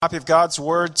Copy of God's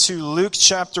Word to Luke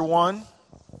chapter 1.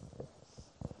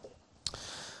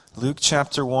 Luke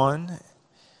chapter 1.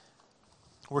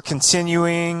 We're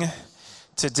continuing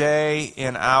today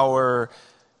in our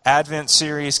Advent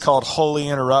series called Holy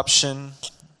Interruption.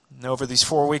 And over these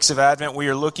 4 weeks of Advent, we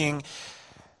are looking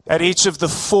at each of the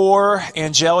 4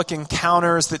 angelic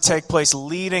encounters that take place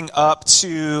leading up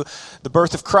to the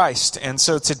birth of Christ. And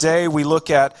so today we look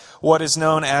at what is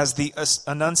known as the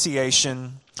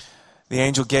Annunciation, the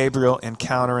angel Gabriel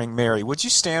encountering Mary. Would you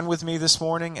stand with me this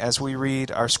morning as we read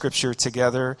our scripture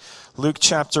together? Luke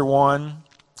chapter 1,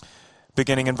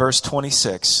 beginning in verse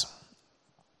 26.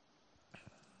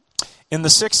 In the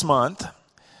 6th month,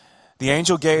 the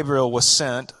angel Gabriel was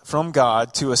sent from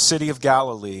God to a city of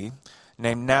Galilee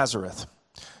named Nazareth,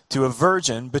 to a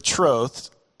virgin betrothed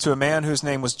to a man whose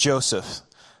name was Joseph,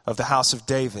 of the house of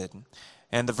David,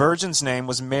 and the virgin's name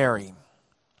was Mary.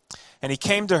 And he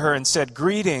came to her and said,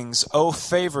 "Greetings, O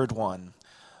favored one,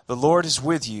 the Lord is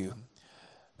with you."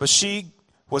 But she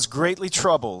was greatly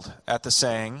troubled at the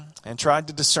saying, and tried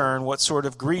to discern what sort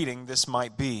of greeting this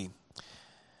might be.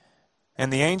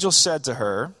 And the angel said to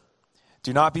her,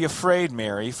 "Do not be afraid,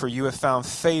 Mary, for you have found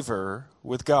favor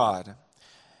with God.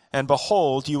 And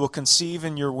behold, you will conceive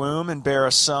in your womb and bear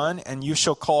a son, and you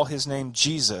shall call his name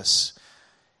Jesus.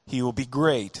 He will be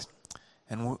great,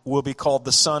 and will be called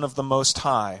the Son of the Most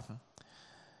High.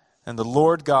 And the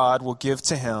Lord God will give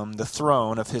to him the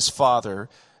throne of his father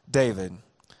David,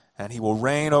 and he will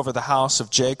reign over the house of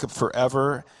Jacob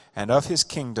forever, and of his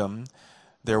kingdom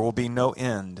there will be no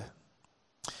end."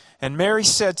 And Mary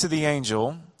said to the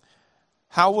angel,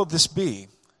 "How will this be,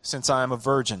 since I am a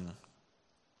virgin?"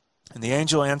 And the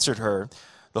angel answered her,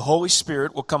 "The Holy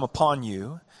Spirit will come upon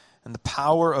you, and the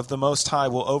power of the Most High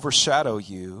will overshadow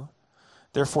you.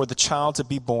 Therefore the child to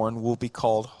be born will be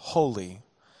called Holy,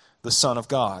 the Son of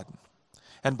God.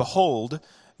 And behold,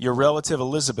 your relative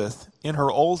Elizabeth, in her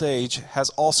old age,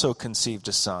 has also conceived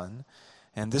a son,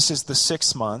 and this is the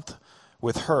 6th month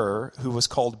with her who was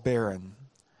called barren.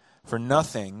 For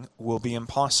nothing will be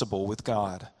impossible with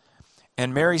God."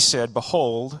 And Mary said,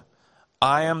 "Behold,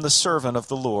 I am the servant of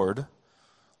the Lord.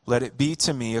 Let it be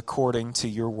to me according to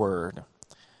your word."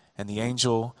 And the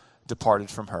angel departed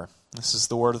from her. This is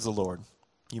the word of the Lord.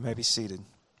 You may be seated.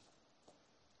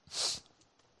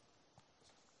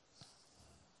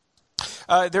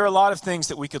 There are a lot of things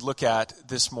that we could look at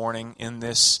this morning in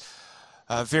this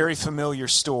very familiar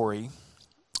story,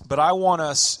 but I want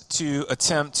us to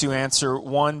attempt to answer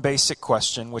one basic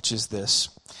question, which is this: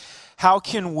 how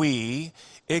can we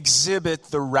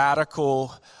exhibit the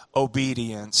radical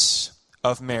obedience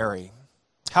of Mary?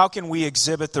 How can we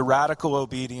exhibit the radical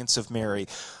obedience of Mary?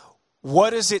 What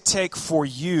does it take for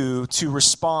you to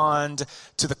respond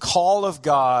to the call of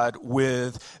God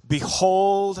with,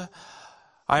 "Behold,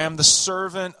 I am the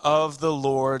servant of the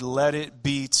Lord, let it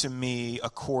be to me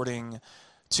according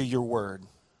to your word"?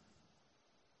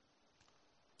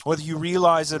 Whether you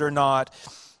realize it or not,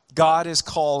 God is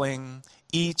calling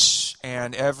each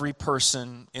and every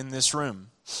person in this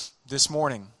room this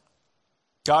morning.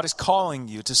 God is calling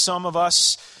you. To some of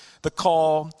us, the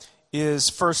call is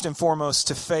first and foremost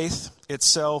to faith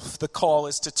itself. The call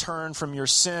is to turn from your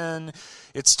sin.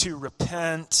 It's to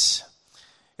repent.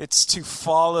 It's to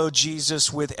follow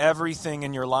Jesus with everything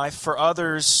in your life. For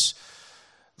others,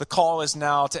 the call is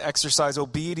now to exercise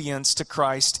obedience to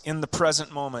Christ in the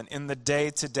present moment, in the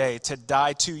day-to-day, to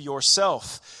die to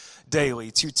yourself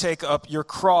daily, to take up your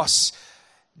cross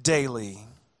daily.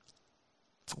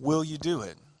 Will you do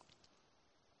it?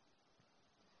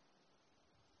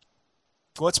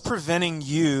 What's preventing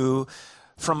you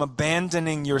from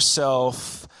abandoning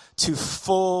yourself to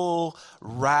full,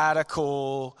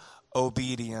 radical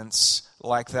obedience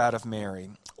like that of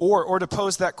Mary? Or to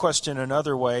pose that question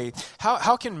another way,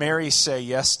 how can Mary say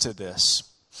yes to this?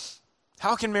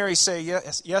 How can Mary say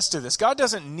yes to this? God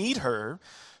doesn't need her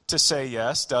to say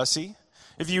yes, does he?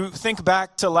 If you think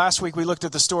back to last week, we looked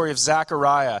at the story of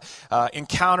Zechariah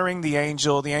encountering the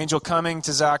angel coming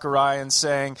to Zechariah and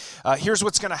saying, "Here's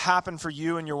what's going to happen for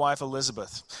you and your wife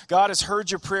Elizabeth. God has heard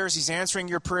your prayers. He's answering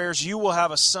your prayers. You will have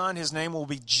a son. His name will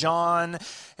be John."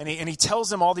 And he tells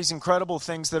them all these incredible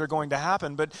things that are going to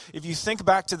happen. But if you think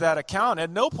back to that account,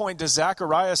 at no point does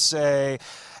Zechariah say,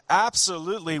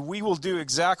 "Absolutely, we will do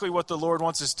exactly what the Lord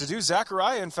wants us to do."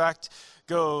 Zechariah, in fact,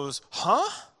 goes, "Huh?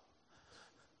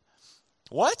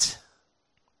 What?"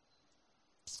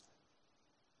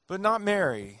 But not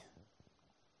Mary.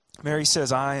 Mary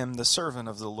says, "I am the servant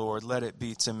of the Lord. Let it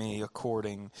be to me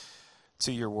according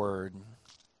to your word."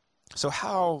 So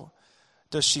how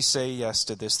does she say yes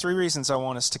to this? 3 reasons I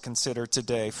want us to consider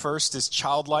today. First is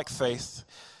childlike faith.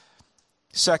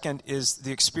 Second is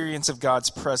the experience of God's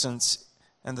presence.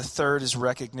 And the third is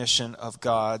recognition of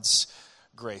God's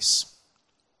grace.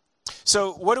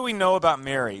 So what do we know about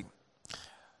Mary?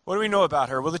 What do we know about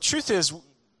her? Well, the truth is,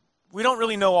 we don't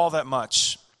really know all that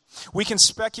much. We can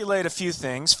speculate a few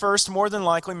things. First, more than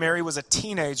likely, Mary was a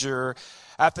teenager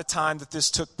at the time that this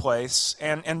took place,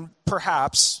 and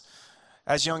perhaps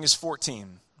as young as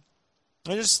 14.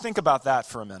 And just think about that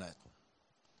for a minute.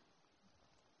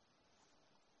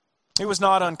 It was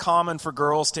not uncommon for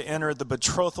girls to enter the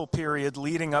betrothal period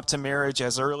leading up to marriage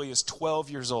as early as 12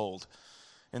 years old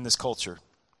in this culture.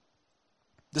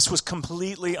 This was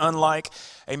completely unlike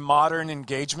a modern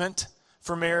engagement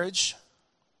for marriage.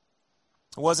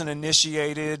 It wasn't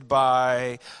initiated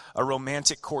by a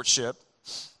romantic courtship.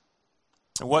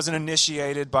 It wasn't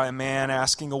initiated by a man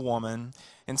asking a woman.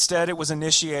 Instead, it was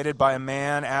initiated by a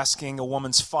man asking a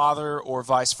woman's father or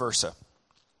vice versa.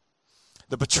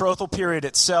 The betrothal period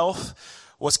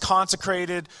itself was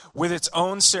consecrated with its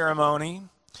own ceremony.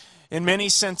 In many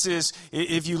senses,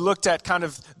 if you looked at kind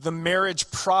of the marriage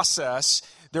process,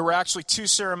 there were actually two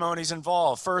ceremonies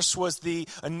involved. First was the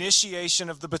initiation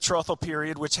of the betrothal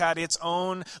period, which had its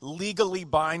own legally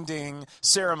binding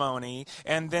ceremony.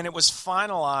 And then it was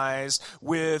finalized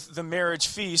with the marriage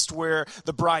feast, where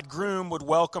the bridegroom would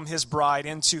welcome his bride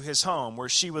into his home, where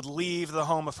she would leave the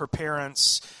home of her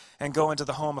parents and go into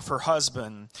the home of her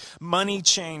husband. Money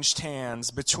changed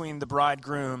hands between the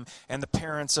bridegroom and the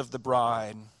parents of the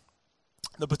bride.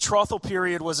 The betrothal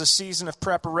period was a season of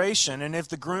preparation, and if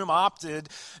the groom opted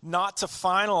not to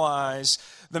finalize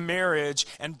the marriage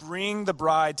and bring the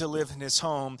bride to live in his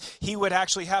home, he would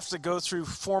actually have to go through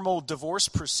formal divorce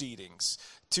proceedings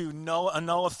to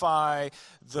nullify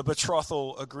the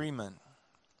betrothal agreement.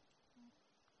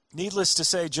 Needless to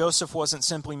say, Joseph wasn't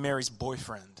simply Mary's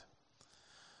boyfriend.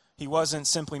 He wasn't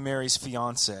simply Mary's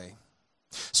fiancé.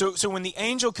 So when the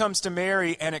angel comes to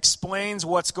Mary and explains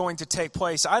what's going to take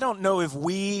place, I don't know if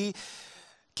we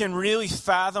can really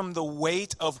fathom the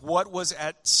weight of what was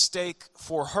at stake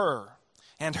for her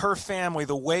and her family,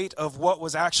 the weight of what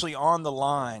was actually on the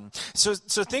line. So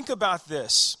think about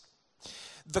this.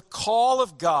 The call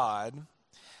of God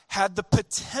had the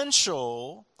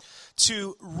potential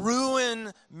to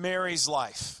ruin Mary's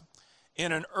life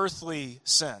in an earthly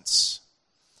sense.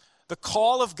 The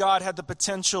call of God had the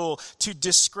potential to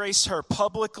disgrace her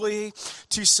publicly,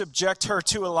 to subject her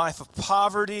to a life of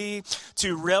poverty,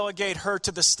 to relegate her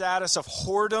to the status of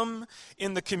whoredom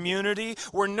in the community,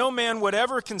 where no man would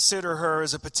ever consider her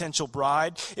as a potential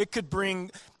bride. It could bring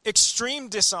extreme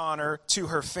dishonor to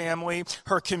her family,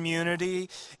 her community,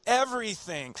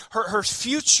 everything, her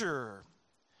future,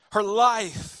 her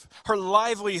life, her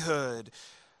livelihood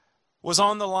was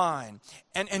on the line.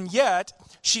 And yet,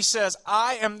 she says,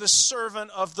 I am the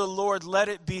servant of the Lord. Let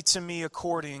it be to me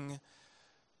according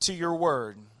to your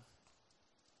word.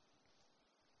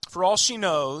 For all she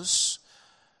knows,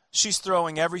 she's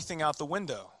throwing everything out the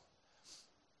window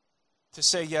to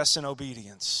say yes in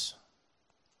obedience.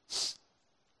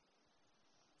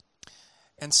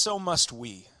 And so must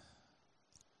we.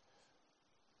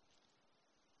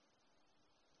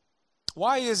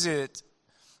 Why is it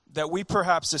that we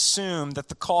perhaps assume that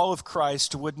the call of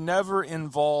Christ would never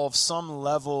involve some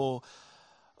level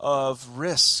of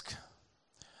risk?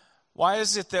 Why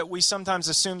is it that we sometimes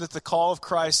assume that the call of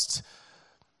Christ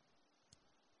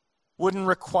wouldn't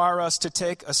require us to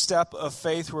take a step of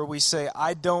faith where we say,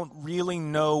 I don't really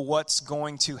know what's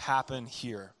going to happen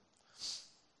here.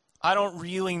 I don't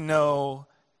really know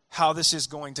how this is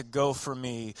going to go for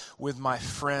me with my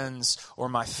friends or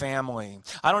my family.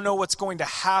 I don't know what's going to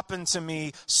happen to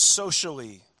me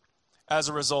socially as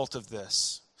a result of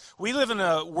this. We live in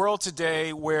a world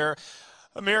today where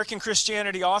American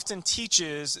Christianity often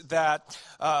teaches that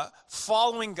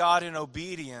following God in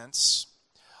obedience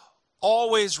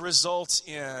always results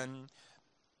in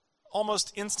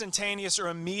almost instantaneous or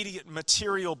immediate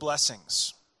material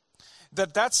blessings.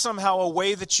 That's somehow a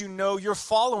way that you know you're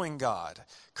following God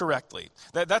correctly.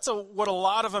 That's what a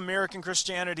lot of American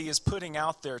Christianity is putting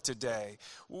out there today,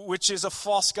 which is a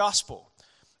false gospel.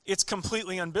 It's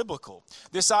completely unbiblical.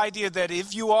 This idea that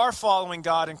if you are following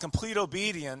God in complete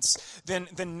obedience, then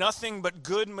nothing but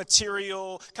good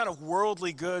material, kind of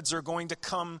worldly goods are going to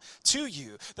come to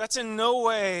you. That's in no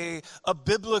way a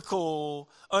biblical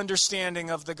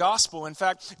understanding of the gospel. In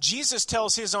fact, Jesus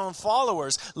tells his own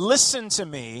followers, listen to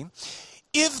me,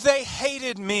 if they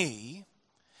hated me,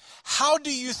 how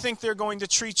do you think they're going to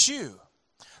treat you?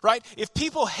 Right? If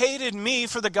people hated me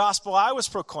for the gospel I was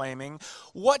proclaiming,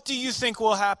 what do you think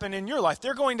will happen in your life?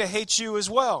 They're going to hate you as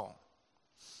well.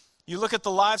 You look at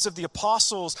the lives of the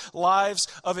apostles, lives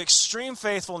of extreme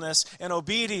faithfulness and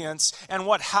obedience, and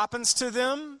what happens to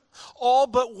them? All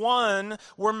but one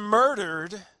were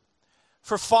murdered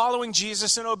for following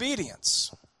Jesus in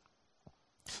obedience.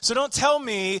 So don't tell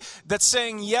me that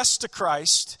saying yes to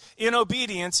Christ in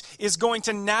obedience is going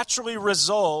to naturally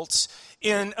result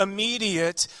in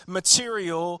immediate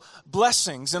material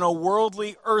blessings in a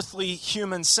worldly, earthly,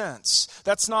 human sense.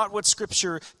 That's not what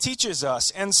Scripture teaches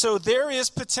us. And so there is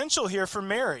potential here for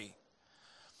Mary,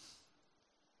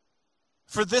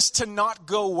 for this to not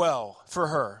go well for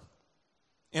her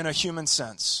in a human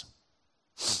sense.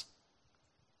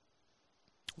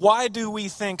 Why do we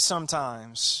think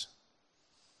sometimes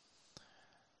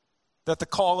that the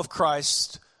call of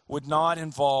Christ would not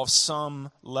involve some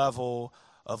level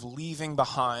of leaving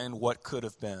behind what could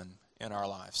have been in our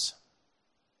lives?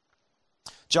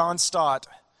 John Stott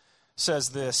says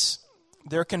this: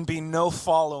 there can be no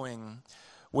following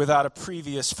without a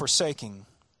previous forsaking.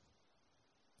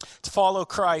 To follow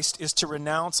Christ is to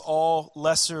renounce all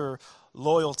lesser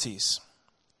loyalties.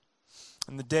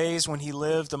 In the days when he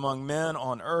lived among men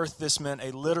on earth, this meant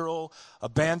a literal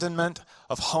abandonment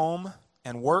of home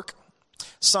and work.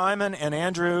 Simon and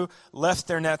Andrew left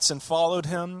their nets and followed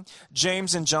him.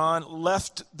 James and John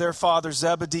left their father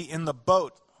Zebedee in the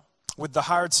boat with the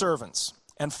hired servants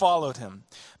and followed him.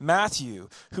 Matthew,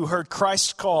 who heard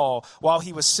Christ's call while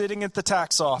he was sitting at the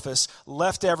tax office,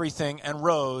 left everything and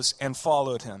rose and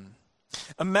followed him.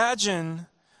 Imagine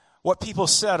what people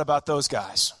said about those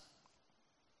guys.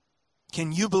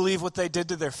 Can you believe what they did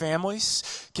to their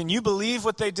families? Can you believe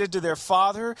what they did to their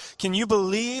father? Can you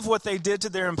believe what they did to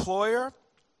their employer?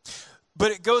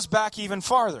 But it goes back even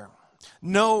farther.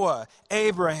 Noah,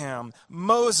 Abraham,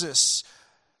 Moses,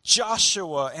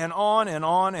 Joshua, and on and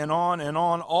on and on and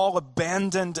on, all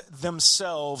abandoned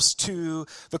themselves to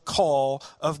the call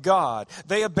of God.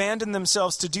 They abandoned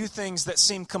themselves to do things that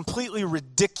seem completely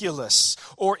ridiculous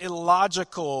or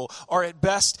illogical or at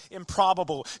best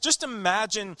improbable. Just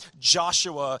imagine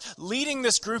Joshua leading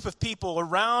this group of people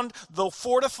around the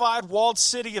fortified walled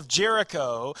city of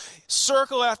Jericho,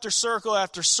 circle after circle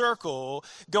after circle,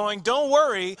 going, don't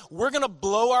worry, we're going to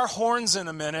blow our horns in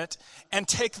a minute and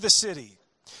take the city.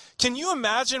 Can you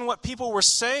imagine what people were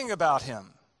saying about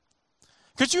him?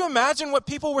 Could you imagine what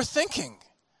people were thinking?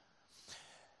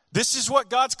 This is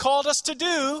what God's called us to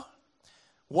do.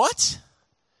 What?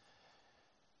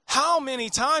 How many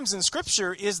times in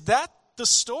Scripture is that the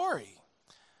story?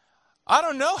 I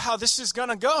don't know how this is going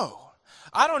to go.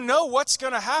 I don't know what's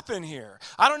going to happen here.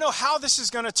 I don't know how this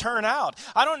is going to turn out.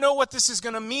 I don't know what this is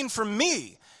going to mean for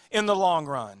me in the long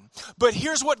run. But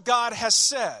here's what God has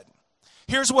said.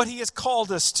 Here's what he has called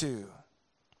us to.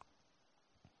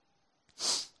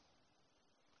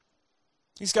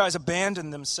 These guys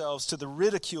abandoned themselves to the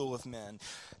ridicule of men,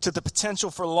 to the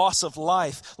potential for loss of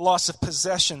life, loss of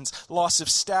possessions, loss of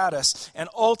status. And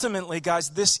ultimately,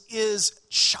 guys, this is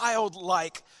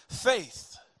childlike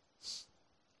faith.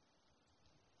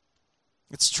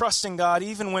 It's trusting God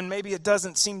even when maybe it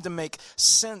doesn't seem to make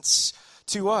sense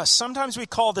to us. Sometimes we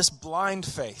call this blind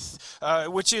faith,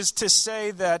 which is to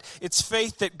say that it's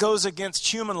faith that goes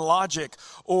against human logic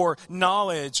or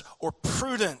knowledge or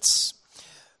prudence.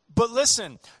 But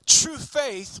listen, true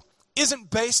faith isn't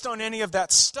based on any of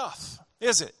that stuff,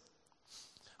 is it?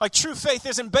 Like, true faith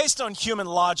isn't based on human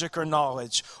logic or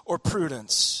knowledge or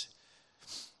prudence.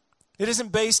 It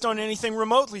isn't based on anything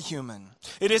remotely human.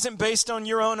 It isn't based on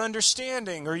your own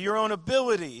understanding or your own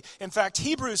ability. In fact,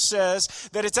 Hebrews says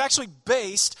that it's actually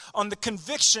based on the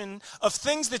conviction of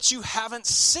things that you haven't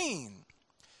seen.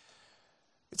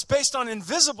 It's based on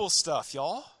invisible stuff,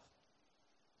 y'all.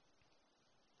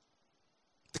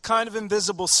 The kind of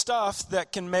invisible stuff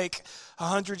that can make a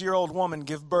 100-year-old woman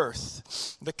give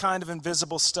birth. The kind of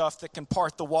invisible stuff that can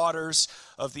part the waters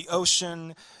of the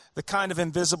ocean. The kind of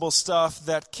invisible stuff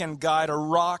that can guide a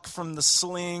rock from the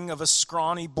sling of a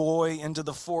scrawny boy into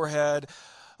the forehead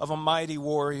of a mighty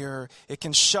warrior. It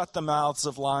can shut the mouths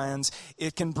of lions.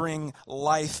 It can bring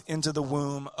life into the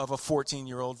womb of a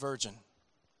 14-year-old virgin.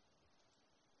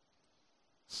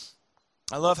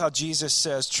 I love how Jesus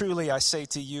says, truly I say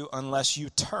to you, unless you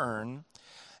turn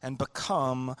and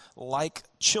become like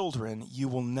children, you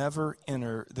will never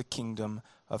enter the kingdom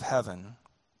of heaven.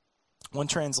 One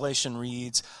translation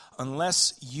reads,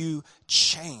 unless you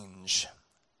change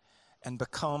and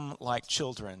become like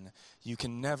children, you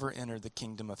can never enter the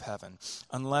kingdom of heaven.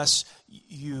 Unless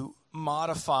you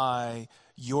modify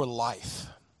your life,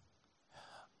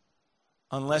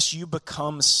 unless you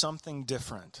become something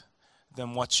different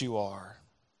than what you are,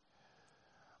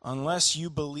 unless you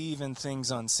believe in things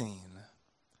unseen,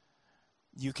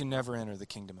 you can never enter the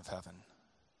kingdom of heaven.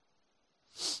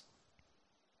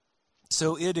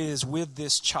 So it is with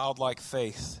this childlike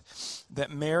faith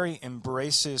that Mary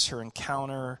embraces her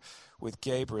encounter with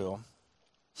Gabriel.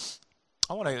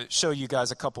 I want to show you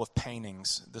guys a couple of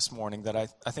paintings this morning that I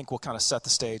think will kind of set the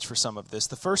stage for some of this.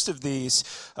 The first of these,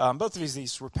 both of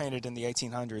these were painted in the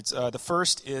 1800s. The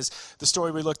first is the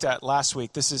story we looked at last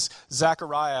week. This is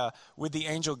Zechariah with the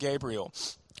angel Gabriel.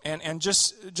 And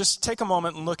just take a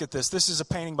moment and look at this. This is a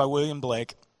painting by William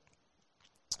Blake.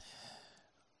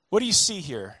 What do you see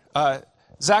here?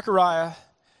 Zechariah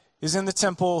is in the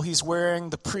temple. He's wearing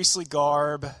the priestly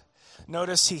garb.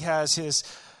 Notice he has his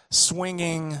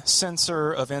swinging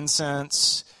censer of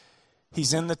incense.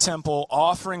 He's in the temple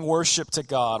offering worship to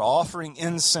God, offering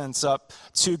incense up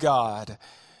to God.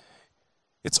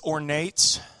 It's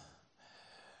ornate.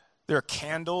 There are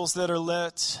candles that are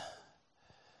lit.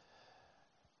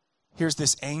 Here's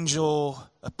this angel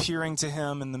appearing to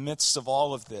him in the midst of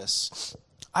all of this.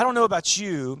 I don't know about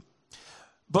you,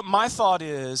 but my thought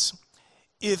is,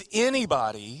 if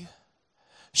anybody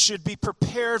should be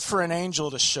prepared for an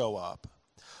angel to show up,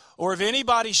 or if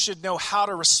anybody should know how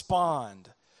to respond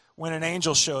when an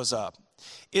angel shows up,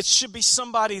 it should be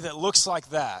somebody that looks like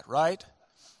that, right?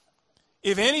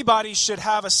 If anybody should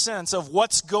have a sense of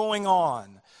what's going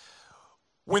on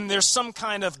when there's some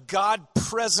kind of God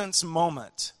presence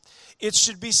moment, it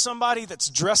should be somebody that's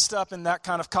dressed up in that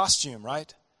kind of costume,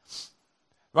 right?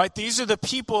 Right? These are the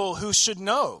people who should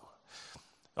know.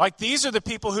 Like, these are the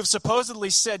people who've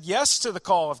supposedly said yes to the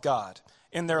call of God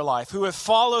in their life, who have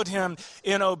followed him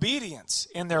in obedience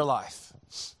in their life.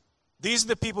 These are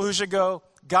the people who should go,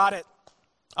 got it,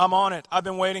 I'm on it, I've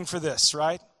been waiting for this,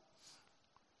 right?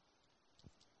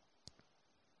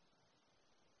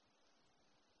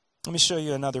 Let me show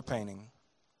you another painting.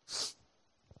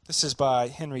 This is by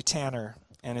Henry Tanner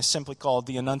and is simply called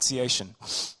The Annunciation.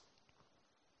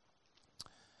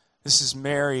 This is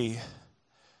Mary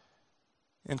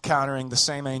encountering the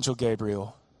same angel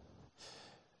Gabriel.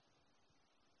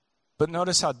 But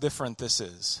notice how different this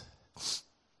is.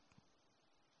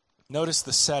 Notice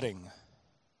the setting.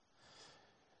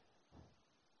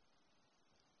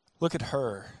 Look at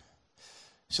her.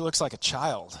 She looks like a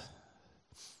child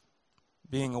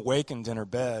being awakened in her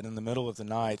bed in the middle of the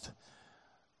night.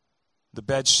 The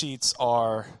bed sheets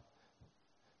are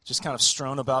just kind of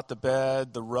strewn about the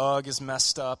bed. The rug is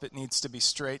messed up. It needs to be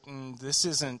straightened. This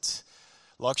isn't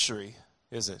luxury,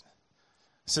 is it?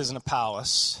 This isn't a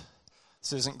palace.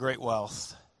 This isn't great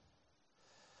wealth.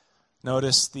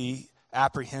 Notice the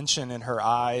apprehension in her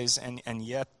eyes and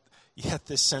yet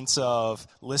this sense of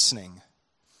listening.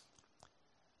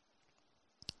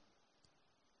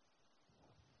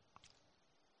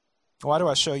 Why do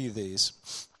I show you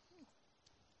these?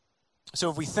 So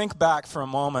if we think back for a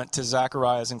moment to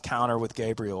Zechariah's encounter with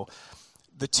Gabriel,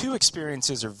 the two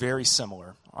experiences are very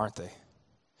similar, aren't they?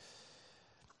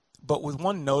 But with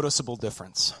one noticeable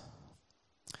difference.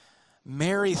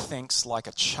 Mary thinks like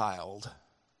a child,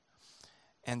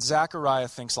 and Zechariah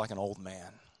thinks like an old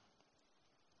man.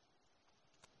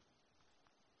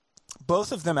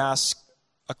 Both of them ask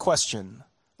a question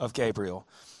of Gabriel.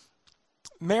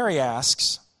 Mary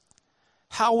asks,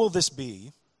 "How will this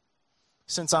be,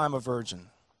 since I'm a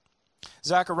virgin?"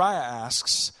 Zechariah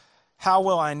asks, "How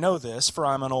will I know this, for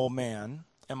I'm an old man,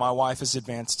 and my wife is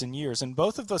advanced in years?" And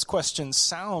both of those questions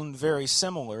sound very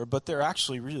similar, but they're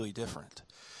actually really different.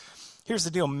 Here's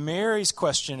the deal. Mary's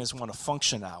question is one of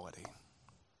functionality.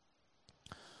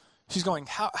 She's going,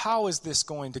 how is this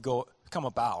going to come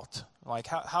about? Like,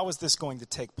 how is this going to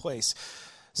take place?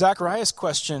 Zechariah's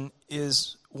question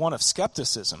is one of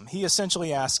skepticism. He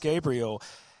essentially asks Gabriel,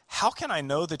 how can I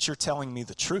know that you're telling me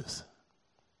the truth?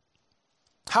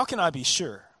 How can I be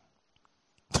sure?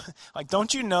 Like,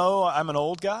 don't you know I'm an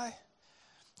old guy?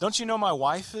 Don't you know my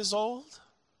wife is old?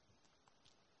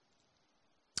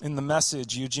 In the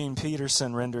Message, Eugene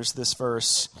Peterson renders this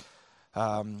verse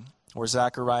where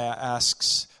Zechariah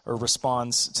asks or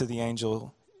responds to the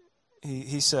angel.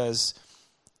 He says,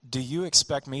 "Do you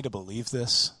expect me to believe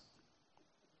this?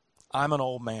 I'm an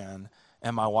old man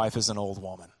and my wife is an old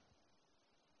woman."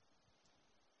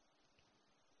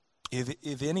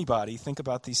 If anybody, think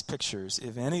about these pictures,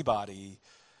 if anybody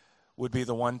would be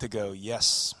the one to go,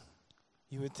 yes,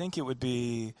 you would think it would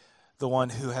be the one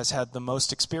who has had the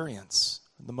most experience,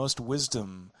 the most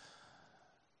wisdom,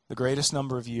 the greatest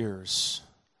number of years.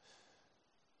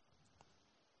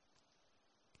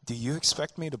 Do you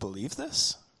expect me to believe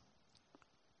this?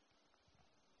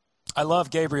 I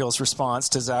love Gabriel's response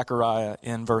to Zechariah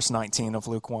in verse 19 of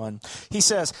Luke 1. He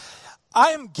says,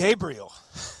 "I am Gabriel.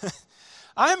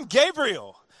 I am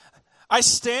Gabriel. I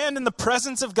stand in the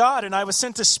presence of God, and I was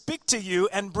sent to speak to you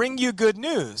and bring you good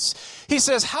news. He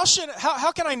says, how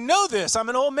can I know this? I'm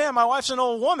an old man, my wife's an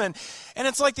old woman. And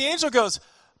it's like the angel goes,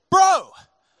 bro,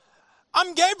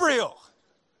 I'm Gabriel.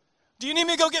 Do you need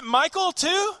me to go get Michael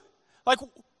too? Like,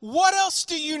 what else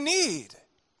do you need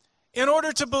in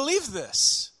order to believe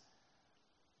this?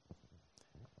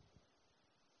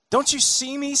 Don't you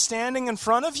see me standing in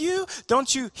front of you?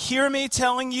 Don't you hear me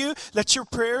telling you that your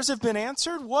prayers have been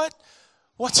answered?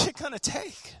 What's it going to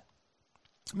take?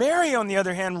 Mary, on the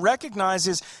other hand,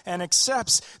 recognizes and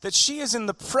accepts that she is in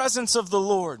the presence of the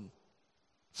Lord.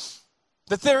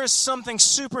 That there is something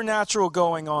supernatural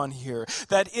going on here.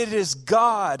 That it is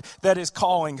God that is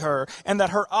calling her. And that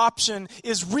her option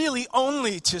is really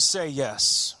only to say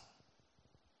yes.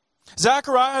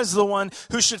 Zechariah is the one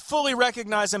who should fully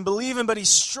recognize and believe him, but he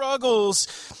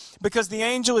struggles because the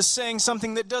angel is saying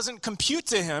something that doesn't compute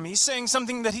to him. He's saying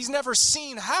something that he's never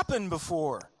seen happen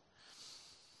before.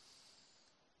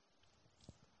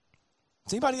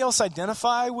 Does anybody else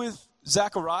identify with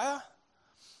Zechariah?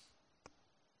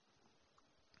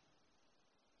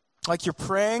 Like you're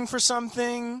praying for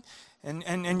something,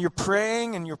 and you're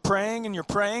praying, and you're praying, and you're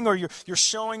praying, or you're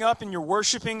showing up and you're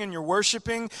worshiping, and you're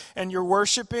worshiping, and you're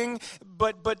worshiping,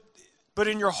 but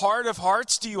in your heart of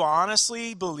hearts, do you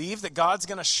honestly believe that God's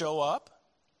going to show up?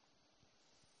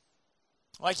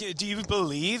 Like, do you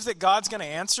believe that God's going to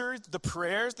answer the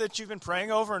prayers that you've been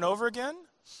praying over and over again?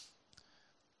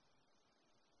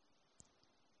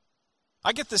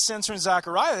 I get the sense from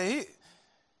Zechariah,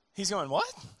 he's going,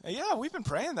 what? Yeah, we've been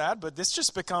praying that, but this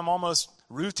just become almost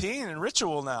routine and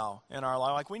ritual now in our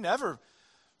life. Like we never,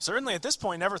 certainly at this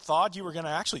point, never thought you were going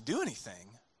to actually do anything.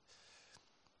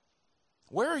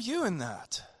 Where are you in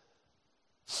that?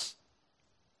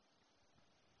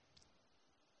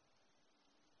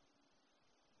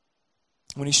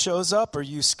 When he shows up, are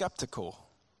you skeptical?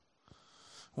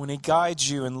 When he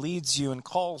guides you and leads you and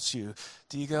calls you,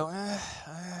 do you go, I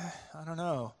don't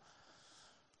know.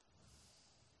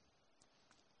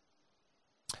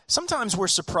 Sometimes we're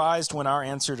surprised when our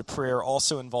answer to prayer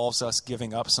also involves us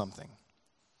giving up something.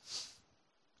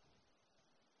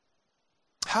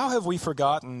 How have we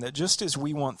forgotten that just as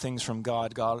we want things from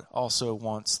God, God also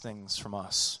wants things from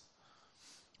us?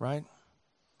 Right?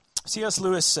 C.S.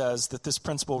 Lewis says that this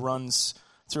principle runs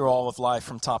through all of life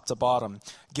from top to bottom.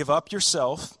 Give up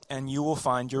yourself and you will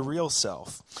find your real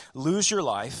self. Lose your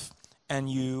life and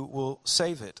you will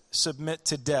save it. Submit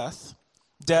to death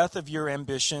of your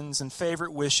ambitions and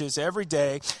favorite wishes every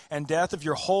day, and death of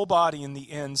your whole body in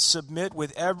the end. Submit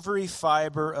with every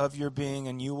fiber of your being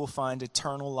and you will find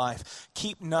eternal life.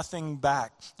 Keep nothing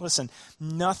back. Listen,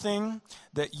 nothing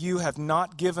that you have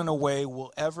not given away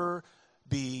will ever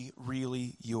be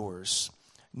really yours.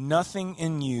 Nothing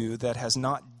in you that has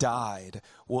not died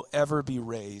will ever be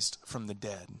raised from the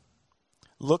dead.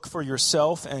 Look for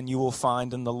yourself and you will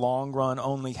find in the long run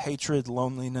only hatred,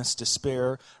 loneliness,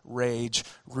 despair, rage,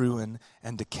 ruin,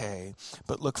 and decay.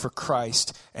 But look for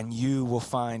Christ and you will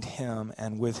find him,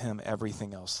 and with him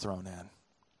everything else thrown in.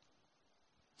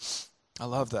 I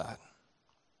love that.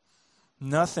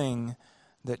 Nothing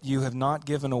that you have not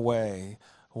given away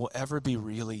will ever be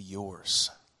really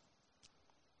yours.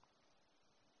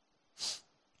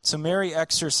 So Mary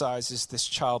exercises this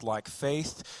childlike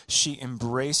faith. She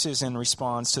embraces and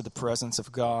responds to the presence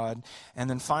of God. And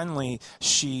then finally,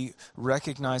 she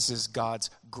recognizes God's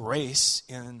grace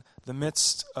in the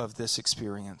midst of this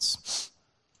experience.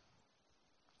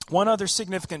 One other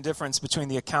significant difference between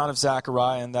the account of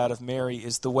Zechariah and that of Mary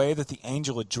is the way that the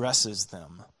angel addresses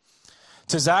them.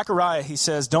 To Zechariah, he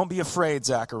says, "Don't be afraid,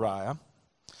 Zechariah."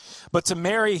 But to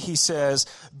Mary, he says,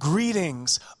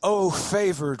 "Greetings, O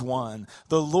favored one.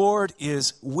 The Lord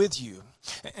is with you."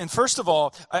 And first of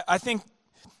all, I think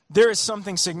there is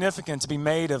something significant to be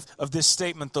made of this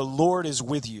statement, "The Lord is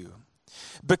with you."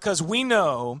 Because we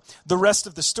know the rest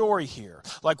of the story here.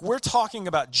 Like, we're talking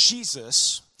about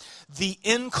Jesus, the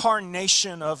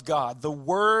incarnation of God, the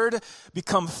Word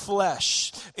become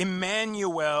flesh,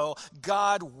 Emmanuel,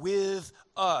 God with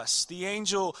us. The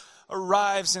angel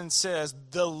arrives and says,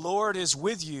 "The Lord is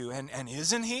with you." And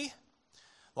isn't he?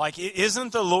 Like,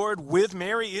 isn't the Lord with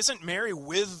Mary? Isn't Mary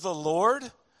with the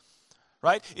Lord?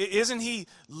 Right? Isn't he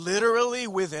literally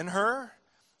within her?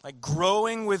 Like,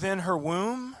 growing within her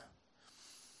womb?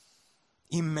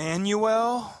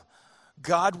 Emmanuel,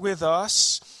 God with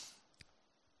us.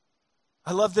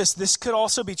 I love this. This could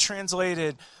also be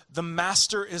translated, "The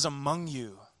Master is among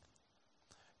you."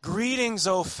 Greetings,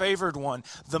 O favored one.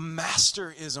 The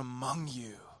Master is among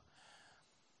you.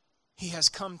 He has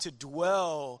come to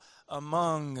dwell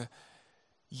among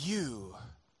you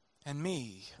and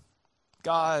me.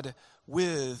 God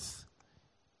with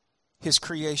his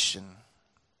creation.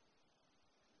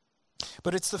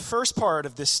 But it's the first part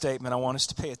of this statement I want us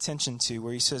to pay attention to,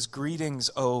 where he says, "Greetings,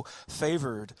 O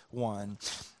favored one."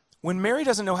 When Mary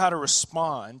doesn't know how to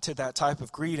respond to that type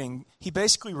of greeting, he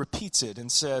basically repeats it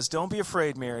and says, "Don't be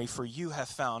afraid, Mary, for you have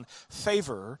found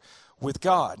favor with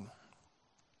God."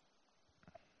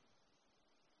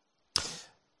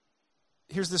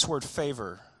 Here's this word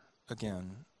favor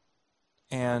again.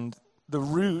 And the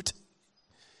root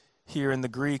here in the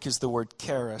Greek is the word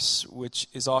charis, which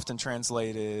is often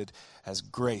translated as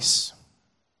grace.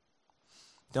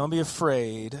 Don't be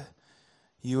afraid,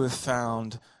 you have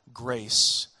found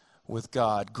grace with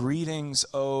God. Greetings,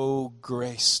 O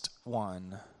graced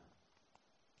one.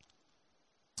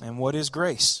 And what is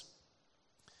grace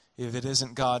if it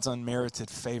isn't God's unmerited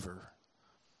favor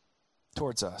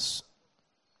towards us?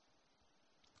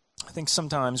 I think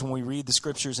sometimes when we read the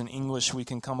scriptures in English, we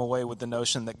can come away with the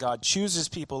notion that God chooses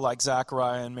people like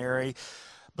Zachariah and Mary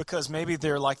because maybe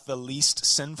they're like the least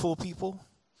sinful people,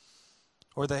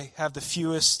 or they have the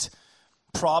fewest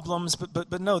problems.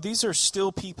 But no, these are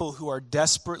still people who are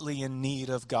desperately in need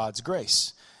of God's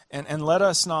grace. And let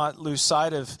us not lose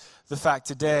sight of the fact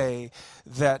today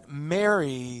that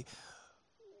Mary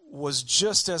was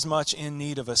just as much in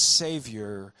need of a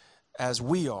Savior as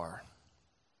we are.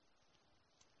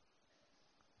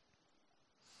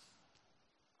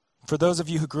 For those of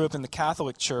you who grew up in the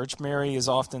Catholic Church, Mary is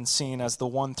often seen as the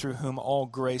one through whom all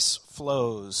grace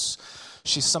flows.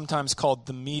 She's sometimes called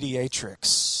the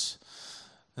mediatrix,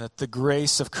 that the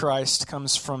grace of Christ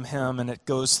comes from him and it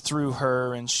goes through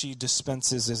her and she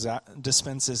dispenses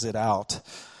it out.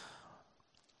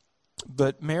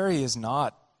 But Mary is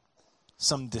not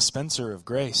some dispenser of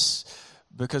grace,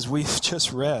 because we've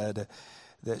just read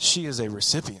that she is a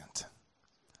recipient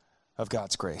of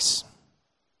God's grace.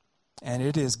 And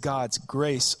it is God's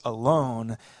grace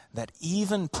alone that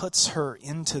even puts her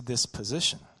into this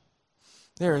position.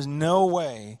 There is no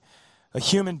way a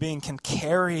human being can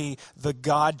carry the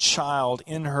God child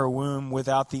in her womb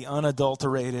without the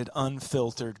unadulterated,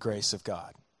 unfiltered grace of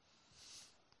God.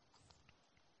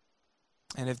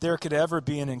 And if there could ever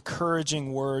be an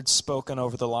encouraging word spoken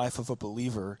over the life of a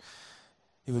believer,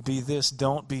 it would be this: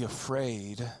 don't be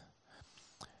afraid.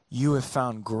 You have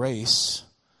found grace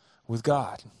with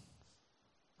God.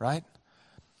 Right?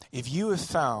 If you have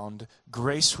found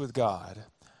grace with God,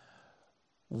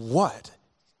 what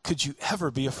could you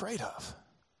ever be afraid of?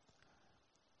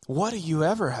 What do you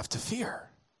ever have to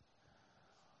fear?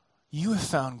 You have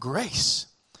found grace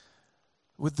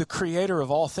with the Creator of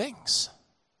all things.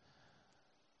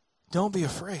 Don't be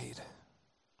afraid.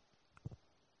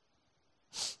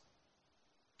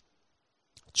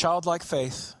 Childlike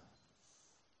faith,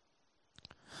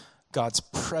 God's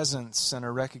presence and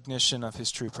a recognition of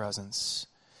his true presence.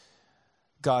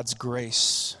 God's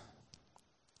grace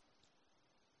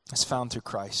is found through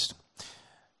Christ.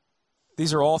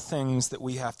 These are all things that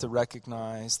we have to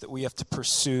recognize, that we have to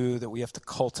pursue, that we have to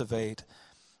cultivate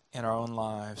in our own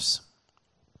lives.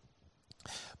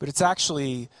 But it's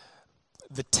actually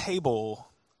the table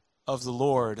of the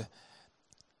Lord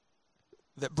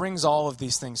that brings all of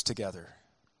these things together.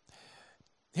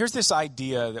 Here's this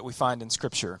idea that we find in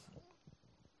Scripture.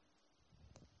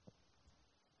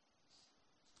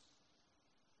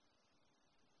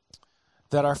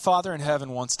 That our Father in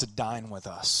heaven wants to dine with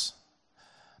us.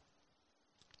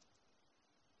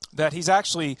 That he's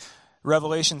actually,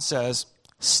 Revelation says,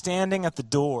 standing at the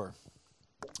door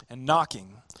and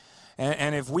knocking.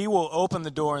 And if we will open the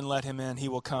door and let him in, he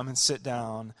will come and sit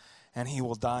down and he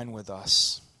will dine with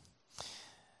us.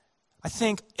 I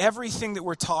think everything that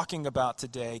we're talking about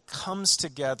today comes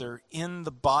together in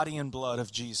the body and blood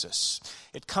of Jesus.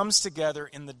 It comes together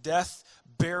in the death,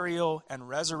 burial, and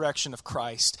resurrection of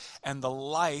Christ, and the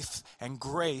life and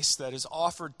grace that is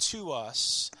offered to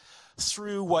us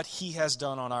through what he has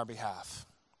done on our behalf.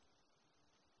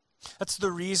 That's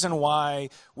the reason why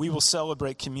we will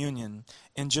celebrate communion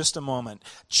in just a moment.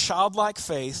 Childlike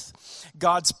faith,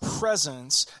 God's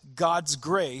presence, God's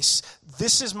grace.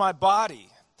 This is my body.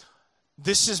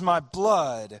 This is my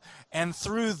blood. And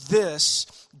through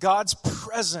this, God's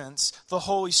presence, the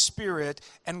Holy Spirit,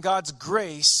 and God's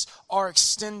grace are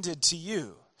extended to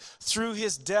you. Through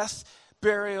his death,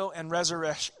 burial, and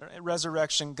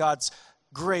resurrection, God's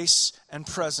grace and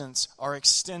presence are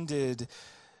extended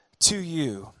to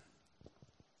you.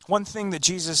 One thing that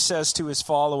Jesus says to his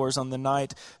followers on the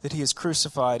night that he is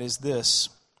crucified is this: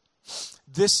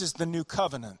 this is the new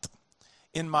covenant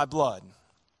in my blood.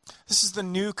 This is the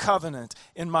new covenant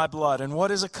in my blood. And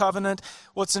what is a covenant?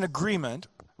 Well, it's an agreement,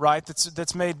 right,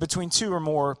 that's made between two or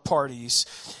more parties.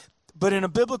 But in a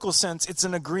biblical sense, it's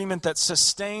an agreement that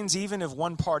sustains even if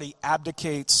one party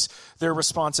abdicates their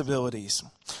responsibilities.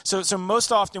 So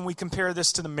most often we compare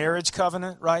this to the marriage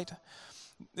covenant, right?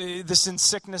 This in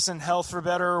sickness and health, for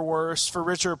better or worse, for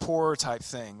richer or poorer type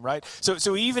thing, right?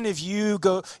 So even if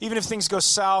things go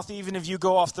south, even if you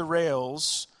go off the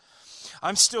rails,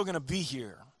 I'm still going to be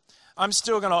here. I'm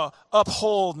still going to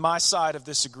uphold my side of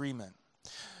this agreement.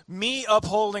 Me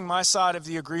upholding my side of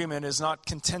the agreement is not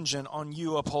contingent on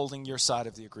you upholding your side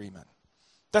of the agreement.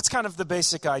 That's kind of the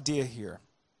basic idea here.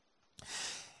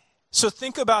 So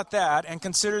think about that and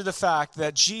consider the fact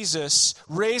that Jesus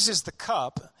raises the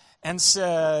cup and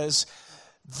says,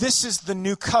 this is the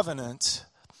new covenant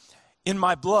in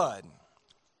my blood.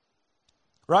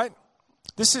 Right?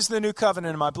 This is the new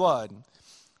covenant in my blood.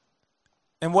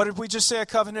 And what did we just say a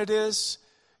covenant is?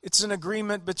 It's an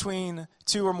agreement between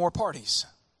two or more parties.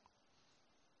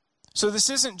 So this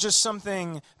isn't just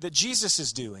something that Jesus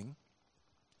is doing.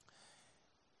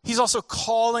 He's also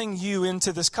calling you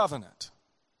into this covenant.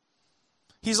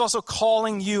 He's also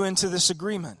calling you into this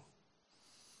agreement.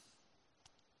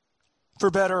 For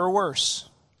better or worse.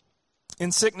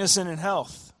 In sickness and in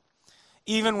health.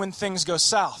 Even when things go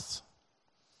south.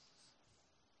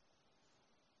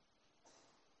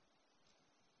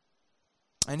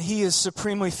 And he is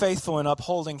supremely faithful in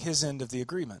upholding his end of the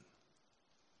agreement.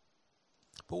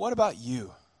 But what about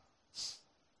you?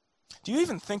 Do you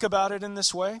even think about it in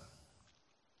this way?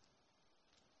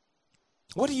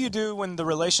 What do you do when the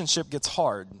relationship gets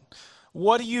hard?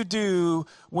 What do you do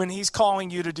when he's calling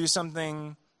you to do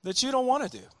something that you don't want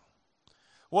to do?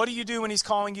 What do you do when he's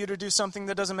calling you to do something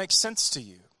that doesn't make sense to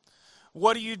you?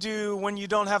 What do you do when you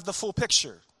don't have the full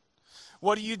picture?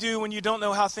 What do you do when you don't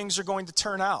know how things are going to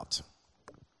turn out?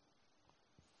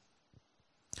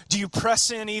 Do you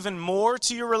press in even more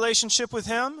to your relationship with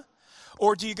him?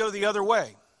 Or do you go the other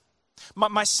way?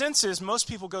 My sense is most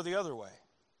people go the other way.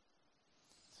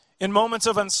 In moments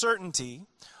of uncertainty,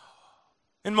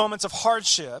 in moments of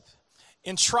hardship,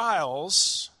 in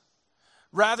trials,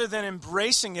 rather than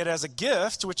embracing it as a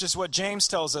gift, which is what James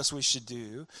tells us we should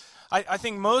do, I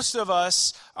think most of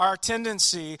us, our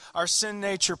tendency, our sin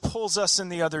nature pulls us in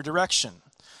the other direction.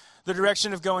 The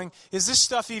direction of going, is this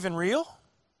stuff even real?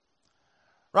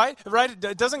 Right?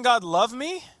 Doesn't God love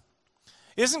me?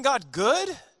 Isn't God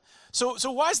good?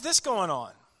 So why is this going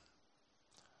on?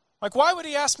 Like, why would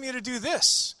he ask me to do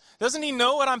this? Doesn't he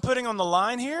know what I'm putting on the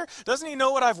line here? Doesn't he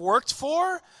know what I've worked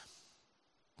for?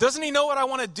 Doesn't he know what I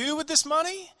want to do with this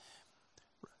money?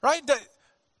 Right?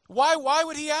 Why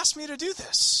would he ask me to do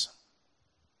this?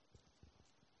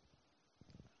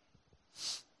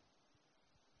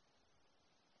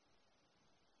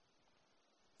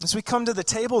 As we come to the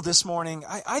table this morning,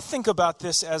 I think about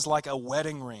this as like a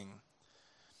wedding ring.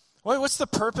 What's the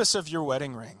purpose of your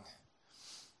wedding ring?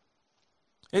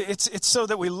 It's so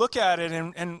that we look at it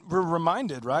and we're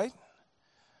reminded, right,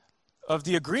 of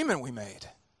the agreement we made.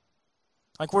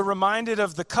 Like we're reminded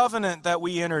of the covenant that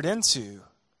we entered into.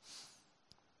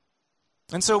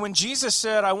 And so when Jesus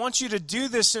said, I want you to do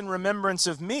this in remembrance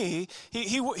of me,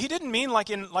 he didn't mean like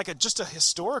in just a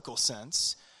historical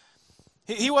sense.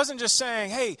 He wasn't just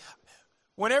saying, hey,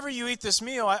 whenever you eat this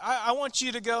meal, I want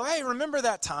you to go, hey, remember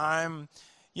that time,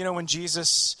 when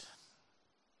Jesus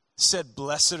said,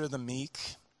 blessed are the meek?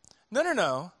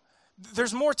 No.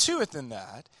 There's more to it than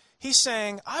that. He's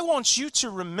saying, I want you to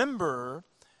remember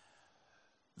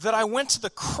that I went to the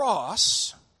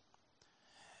cross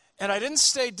and I didn't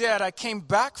stay dead. I came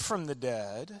back from the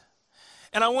dead.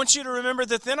 And I want you to remember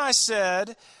that then I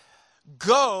said,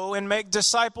 go and make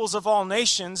disciples of all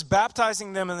nations,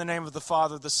 baptizing them in the name of the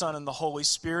Father, the Son, and the Holy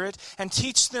Spirit, and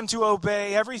teach them to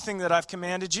obey everything that I've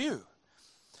commanded you.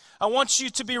 I want you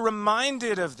to be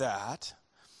reminded of that,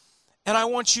 and I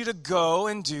want you to go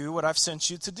and do what I've sent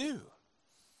you to do.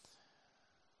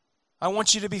 I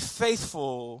want you to be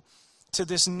faithful to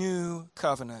this new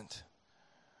covenant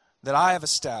that I have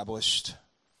established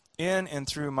in and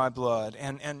through my blood.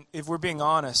 And if we're being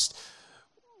honest,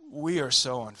 we are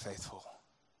so unfaithful.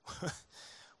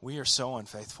 We are so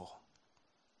unfaithful.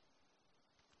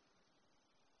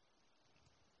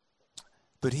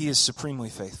 But he is supremely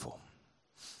faithful.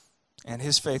 And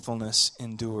his faithfulness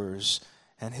endures,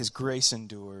 and his grace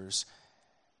endures,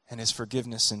 and his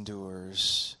forgiveness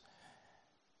endures.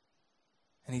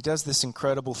 And he does this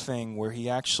incredible thing where he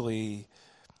actually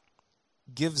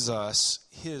gives us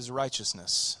his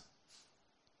righteousness.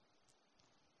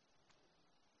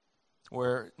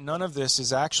 Where none of this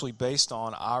is actually based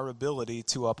on our ability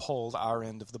to uphold our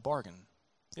end of the bargain,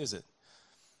 is it?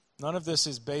 None of this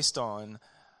is based on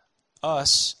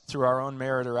us, through our own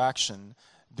merit or action,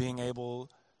 being able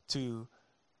to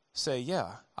say,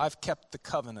 yeah, I've kept the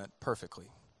covenant perfectly.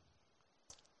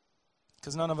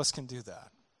 Because none of us can do that.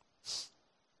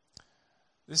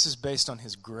 This is based on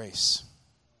his grace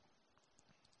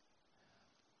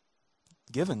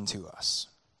given to us.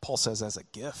 Paul says as a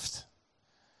gift.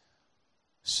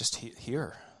 It's just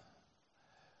here.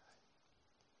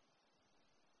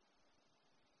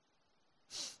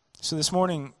 So this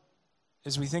morning,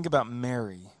 as we think about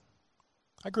Mary,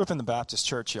 I grew up in the Baptist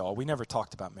church, y'all. We never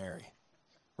talked about Mary,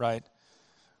 right?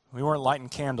 We weren't lighting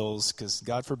candles because,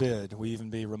 God forbid, we even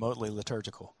be remotely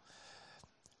liturgical.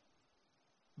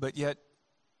 But yet,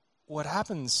 what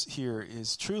happens here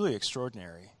is truly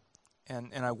extraordinary.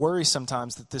 And I worry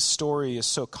sometimes that this story is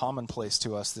so commonplace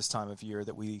to us this time of year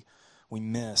that we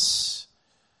miss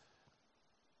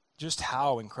just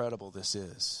how incredible this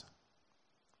is.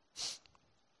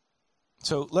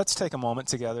 So let's take a moment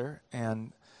together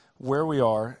and where we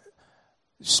are,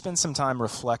 spend some time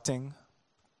reflecting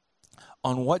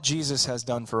on what Jesus has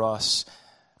done for us,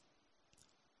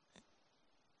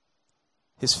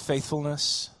 his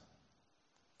faithfulness,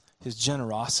 his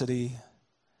generosity,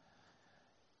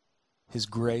 his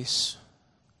grace.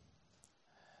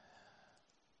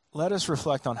 Let us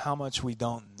reflect on how much we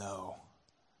don't know.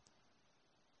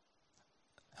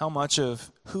 How much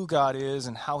of who God is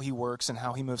and how he works and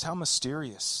how he moves, how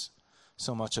mysterious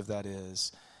so much of that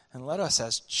is. And let us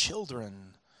as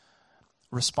children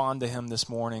respond to him this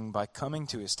morning by coming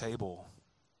to his table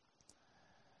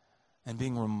and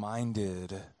being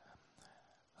reminded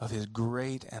of his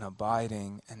great and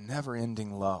abiding and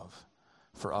never-ending love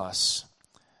for us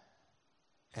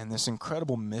and this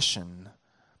incredible mission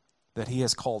that he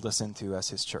has called us into as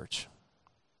his church.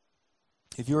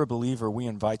 If you're a believer, we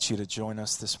invite you to join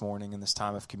us this morning in this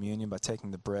time of communion by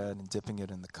taking the bread and dipping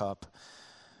it in the cup.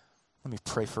 Let me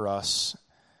pray for us.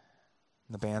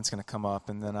 The band's going to come up,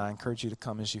 and then I encourage you to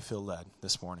come as you feel led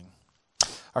this morning.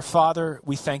 Our Father,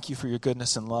 we thank you for your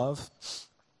goodness and love.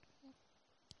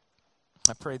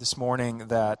 I pray this morning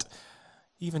that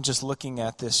even just looking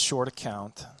at this short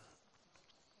account,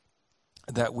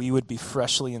 that we would be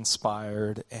freshly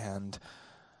inspired and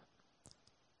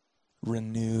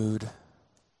renewed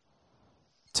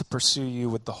to pursue you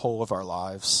with the whole of our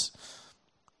lives,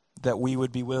 that we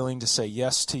would be willing to say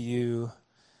yes to you,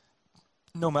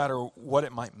 no matter what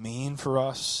it might mean for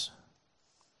us,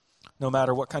 no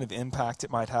matter what kind of impact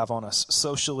it might have on us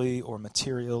socially or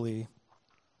materially.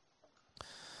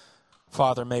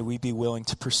 Father, may we be willing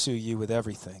to pursue you with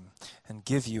everything and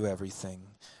give you everything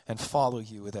and follow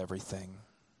you with everything.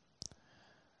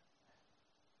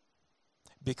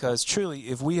 Because truly,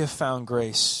 if we have found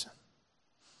grace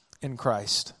in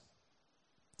Christ,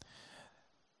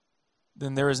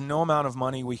 then there is no amount of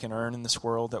money we can earn in this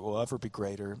world that will ever be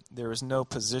greater. There is no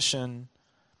position,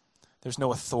 there's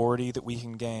no authority that we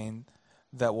can gain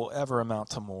that will ever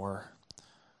amount to more.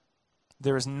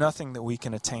 There is nothing that we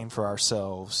can attain for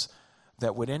ourselves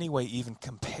that would any way even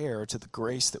compare to the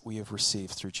grace that we have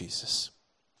received through Jesus.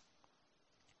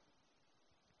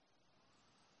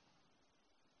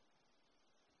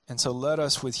 And so let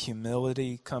us with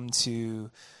humility come to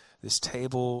this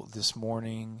table this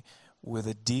morning with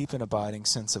a deep and abiding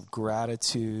sense of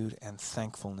gratitude and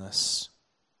thankfulness.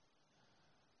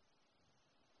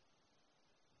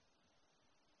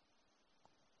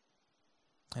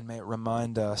 And may it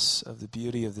remind us of the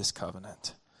beauty of this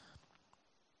covenant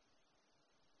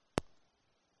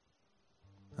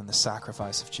and the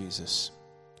sacrifice of Jesus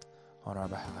on our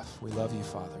behalf. We love you,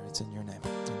 Father. It's in your name.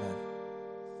 Amen.